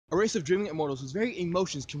A race of dreaming immortals whose very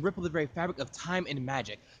emotions can ripple the very fabric of time and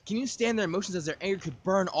magic. Can you stand their emotions as their anger could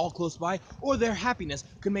burn all close by, or their happiness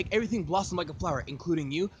could make everything blossom like a flower,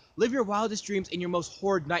 including you? Live your wildest dreams and your most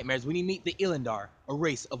horrid nightmares when you meet the Illandar, a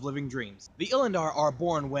race of living dreams. The Illandar are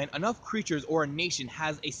born when enough creatures or a nation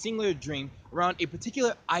has a singular dream around a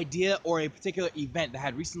particular idea or a particular event that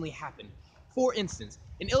had recently happened. For instance,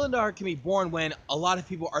 an Illandar can be born when a lot of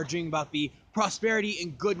people are dreaming about the prosperity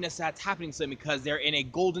and goodness that's happening to them because they're in a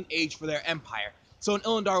golden age for their empire. So an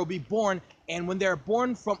Illandar will be born, and when they're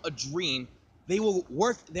born from a dream, they will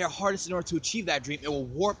work their hardest in order to achieve that dream. It will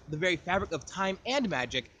warp the very fabric of time and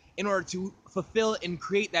magic in order to fulfill and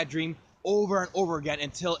create that dream over and over again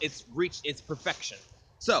until it's reached its perfection.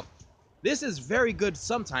 So, this is very good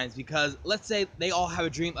sometimes because let's say they all have a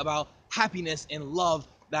dream about happiness and love,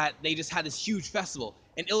 that they just had this huge festival.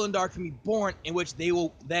 An Illandar can be born in which they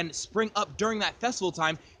will then spring up during that festival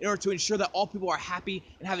time in order to ensure that all people are happy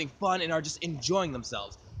and having fun and are just enjoying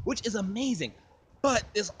themselves, which is amazing. But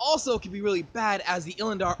this also can be really bad as the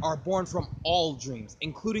Illandar are born from all dreams,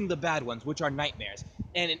 including the bad ones, which are nightmares.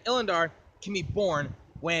 And an Illandar can be born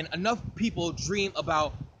when enough people dream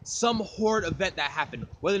about some horrid event that happened,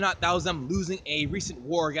 whether or not that was them losing a recent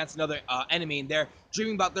war against another enemy, and they're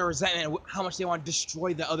dreaming about their resentment and how much they want to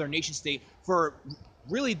destroy the other nation state for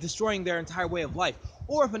really destroying their entire way of life.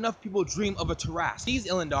 Or if enough people dream of a Taras, these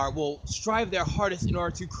Illandar will strive their hardest in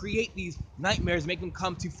order to create these nightmares, make them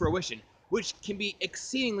come to fruition, which can be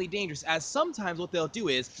exceedingly dangerous, as sometimes what they'll do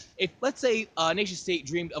is, if let's say a nation state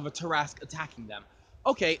dreamed of a Tarask attacking them,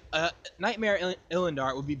 okay, Nightmare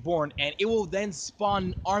Illandar will be born, and it will then spawn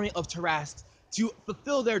an army of Tarasks to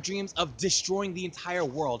fulfill their dreams of destroying the entire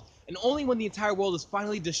world. And only when the entire world is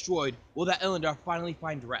finally destroyed will that Illandar finally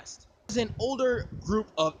find rest. There's an older group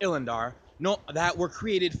of Illandar that were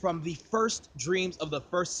created from the first dreams of the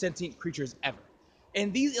first sentient creatures ever.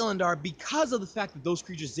 And these Illandar, because of the fact that those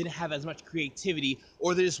creatures didn't have as much creativity,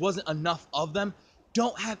 or there just wasn't enough of them,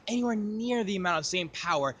 don't have anywhere near the amount of same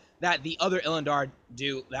power that the other Illandar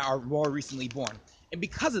do that are more recently born. And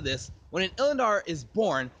because of this, when an Illandar is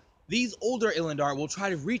born, these older Illandar will try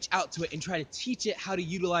to reach out to it and try to teach it how to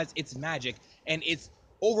utilize its magic and its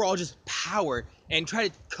overall just power, and try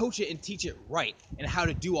to coach it and teach it right and how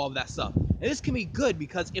to do all of that stuff. And this can be good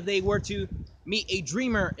because if they were to meet a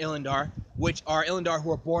dreamer Illandar, which are Illandar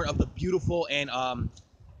who are born of the beautiful and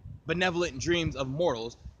benevolent dreams of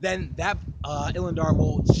mortals, then that Illandar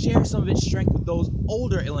will share some of its strength with those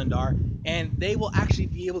older Illandar, and they will actually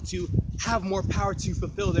be able to have more power to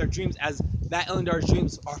fulfill their dreams as that Illandar's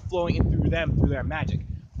dreams are flowing in through them through their magic.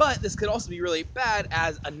 But this could also be really bad,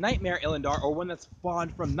 as a Nightmare Illandar, or one that's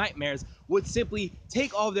spawned from nightmares, would simply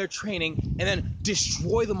take all of their training and then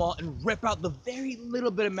destroy them all and rip out the very little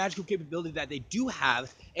bit of magical capability that they do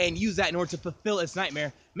have and use that in order to fulfill its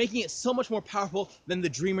nightmare, making it so much more powerful than the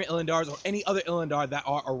Dreamer Illandars or any other Illandar that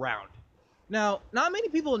are around. Now, not many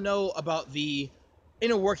people know about the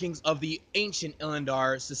inner workings of the ancient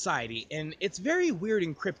Illandar society, and it's very weird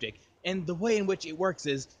and cryptic. And the way in which it works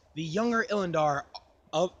is the younger Illandar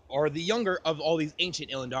the younger of all these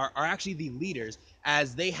ancient Illandar are actually the leaders,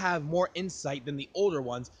 as they have more insight than the older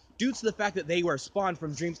ones due to the fact that they were spawned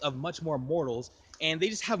from dreams of much more mortals, and they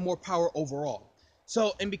just have more power overall.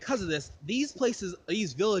 So, and because of this, these places,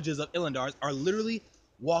 these villages of Illandars are literally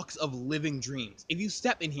walks of living dreams. If you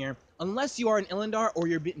step in here, unless you are an Illandar or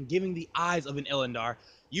you're being given the eyes of an Illandar,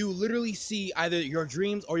 you literally see either your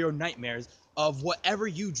dreams or your nightmares of whatever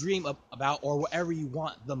you dream about or whatever you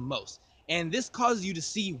want the most. And this causes you to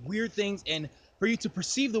see weird things and for you to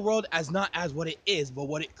perceive the world as not as what it is, but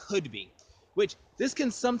what it could be. Which this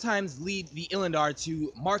can sometimes lead the Illandar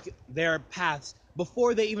to mark their paths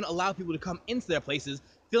before they even allow people to come into their places,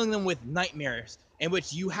 filling them with nightmares, in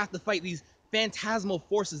which you have to fight these phantasmal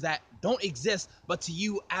forces that don't exist, but to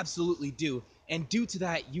you absolutely do. And due to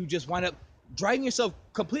that, you just wind up driving yourself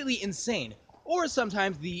completely insane. Or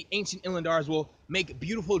sometimes the ancient Illandars will make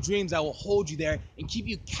beautiful dreams that will hold you there and keep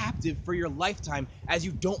you captive for your lifetime, as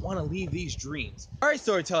you don't want to leave these dreams. Alright,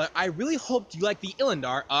 storyteller, I really hoped you liked the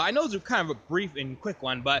Illandar. I know it's kind of a brief and quick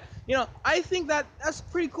one, but I think that's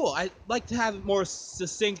pretty cool. I like to have it more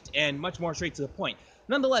succinct and much more straight to the point.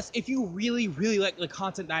 Nonetheless, if you really, really like the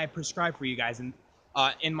content that I prescribe for you guys in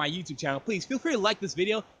my YouTube channel, please feel free to like this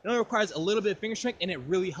video. It only requires a little bit of finger strength, and it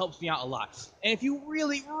really helps me out a lot. And if you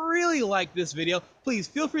really, really like this video, please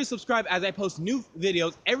feel free to subscribe, as I post new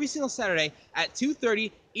videos every single Saturday at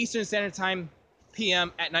 2:30 Eastern Standard Time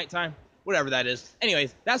PM at nighttime, whatever that is.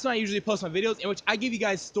 Anyways, that's when I usually post my videos, in which I give you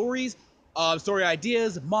guys stories, story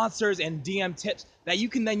ideas, monsters, and DM tips that you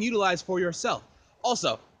can then utilize for yourself.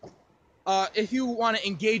 Also, if you want to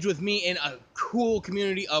engage with me in a cool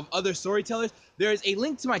community of other storytellers, there is a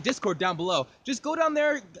link to my Discord down below. Just go down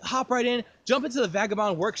there, hop right in, jump into the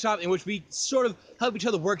Vagabond Workshop, in which we sort of help each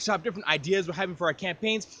other workshop different ideas we're having for our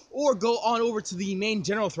campaigns, or go on over to the main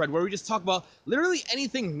general thread where we just talk about literally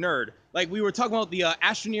anything nerd. Like we were talking about the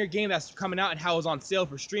Astroneer game that's coming out and how it's on sale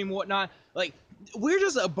for stream and whatnot. Like, we're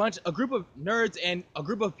just a group of nerds and a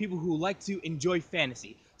group of people who like to enjoy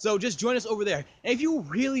fantasy. So just join us over there. And if you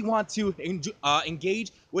really want to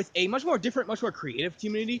engage with a much more different, much more creative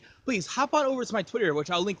community, please hop on over to my Twitter, which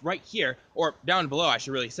I'll link right here, or down below, I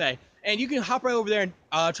should really say. And you can hop right over there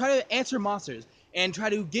and try to answer monsters and try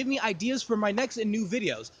to give me ideas for my next and new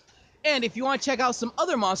videos. And if you want to check out some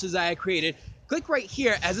other monsters that I created, click right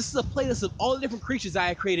here, as this is a playlist of all the different creatures that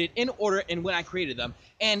I created in order and when I created them.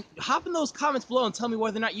 And hop in those comments below and tell me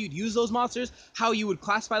whether or not you'd use those monsters, how you would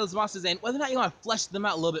classify those monsters, and whether or not you want to flesh them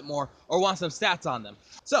out a little bit more or want some stats on them.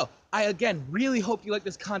 So, I again really hope you like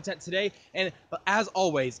this content today, and as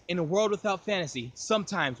always, in a world without fantasy,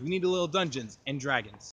 sometimes we need a little Dungeons and Dragons.